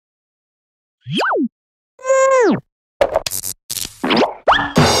Whoa!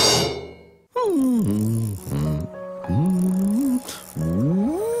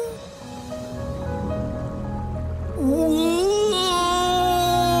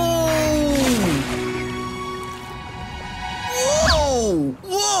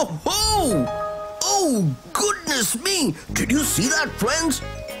 Oh, goodness me! Did you see that, friends?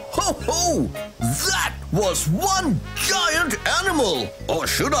 Ho ho! That was one giant animal! Or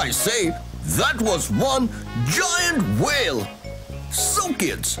should I say, that was one giant whale! So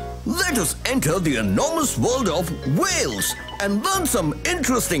kids, let us enter the enormous world of whales and learn some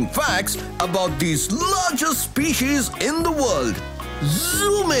interesting facts about these largest species in the world.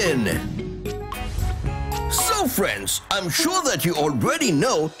 Zoom in! So friends, I'm sure that you already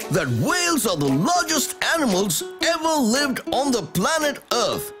know that whales are the largest animals ever lived on the planet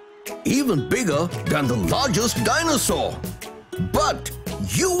Earth. Even bigger than the largest dinosaur. But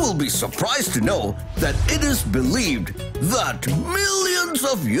you will be surprised to know that it is believed that millions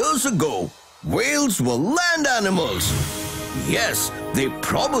of years ago, whales were land animals. Yes, they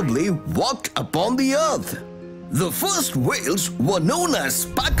probably walked upon the earth. The first whales were known as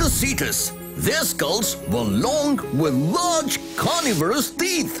Pakicetus. Their skulls were long with large carnivorous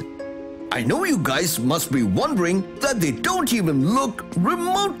teeth. I know you guys must be wondering that they don't even look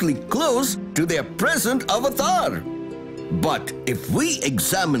remotely close to their present avatar. But if we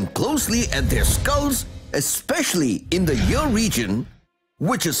examine closely at their skulls, especially in the ear region,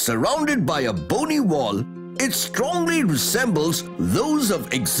 which is surrounded by a bony wall, it strongly resembles those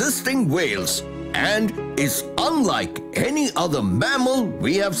of existing whales and is unlike any other mammal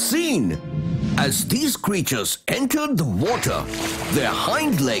we have seen. As these creatures entered the water, their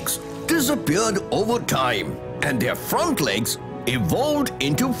hind legs disappeared over time and their front legs evolved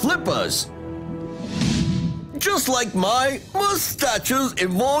into flippers. Just like my mustaches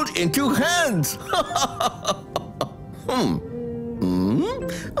evolved into hands.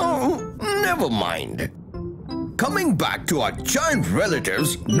 Oh, never mind. Coming back to our giant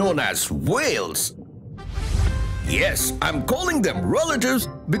relatives known as whales. Yes, I'm calling them relatives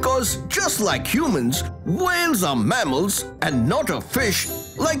because just like humans, whales are mammals and not a fish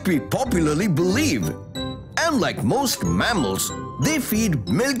like we popularly believe. And like most mammals, they feed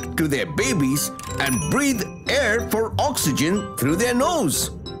milk to their babies and breathe air for oxygen through their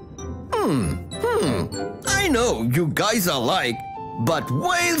nose. I know you guys are like, but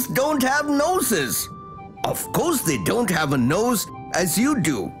whales don't have noses. Of course they don't have a nose as you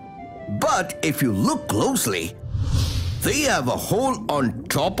do. But if you look closely, they have a hole on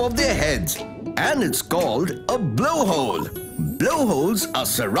top of their heads and it's called a blowhole. Blowholes are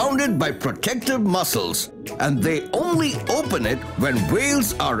surrounded by protective muscles and they only open it when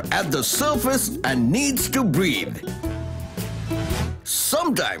whales are at the surface and needs to breathe.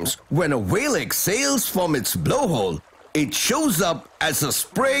 Sometimes when a whale exhales from its blowhole, it shows up as a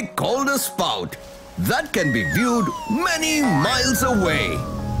spray called a spout that can be viewed many miles away.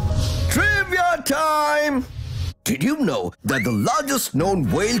 Trivia time! Did you know that the largest known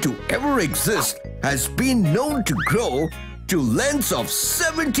whale to ever exist has been known to grow to lengths of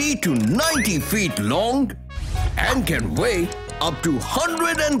 70 to 90 feet long and can weigh up to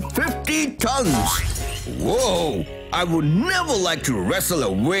 150 tons? Whoa! I would never like to wrestle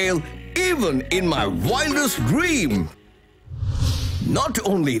a whale even in my wildest dream. Not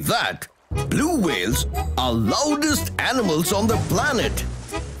only that, blue whales are loudest animals on the planet.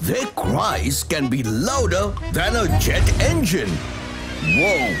 Their cries can be louder than a jet engine.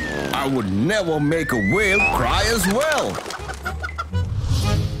 Whoa, I would never make a whale cry as well.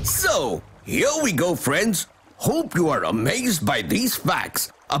 So, here we go, friends. Hope you are amazed by these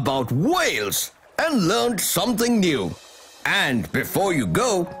facts about whales and learned something new. And before you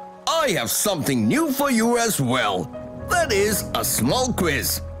go, I have something new for you as well. That is a small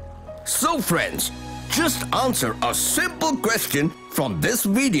quiz. So friends, just answer a simple question from this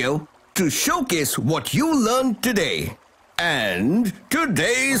video to showcase what you learned today. And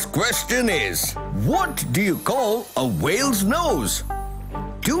today's question is, what do you call a whale's nose?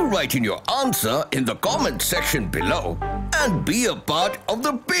 Do write in your answer in the comment section below and be a part of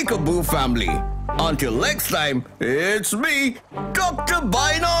the Peekaboo family. Until next time, it's me, Dr.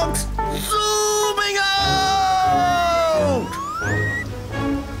 Binocs, zooming out!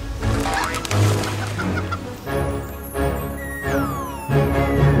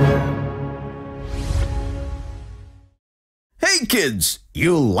 Hey kids,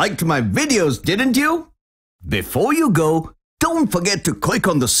 you liked my videos, didn't you? Before you go, don't forget to click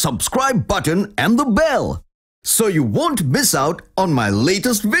on the subscribe button and the bell so you won't miss out on my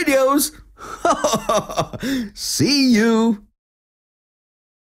latest videos. See you!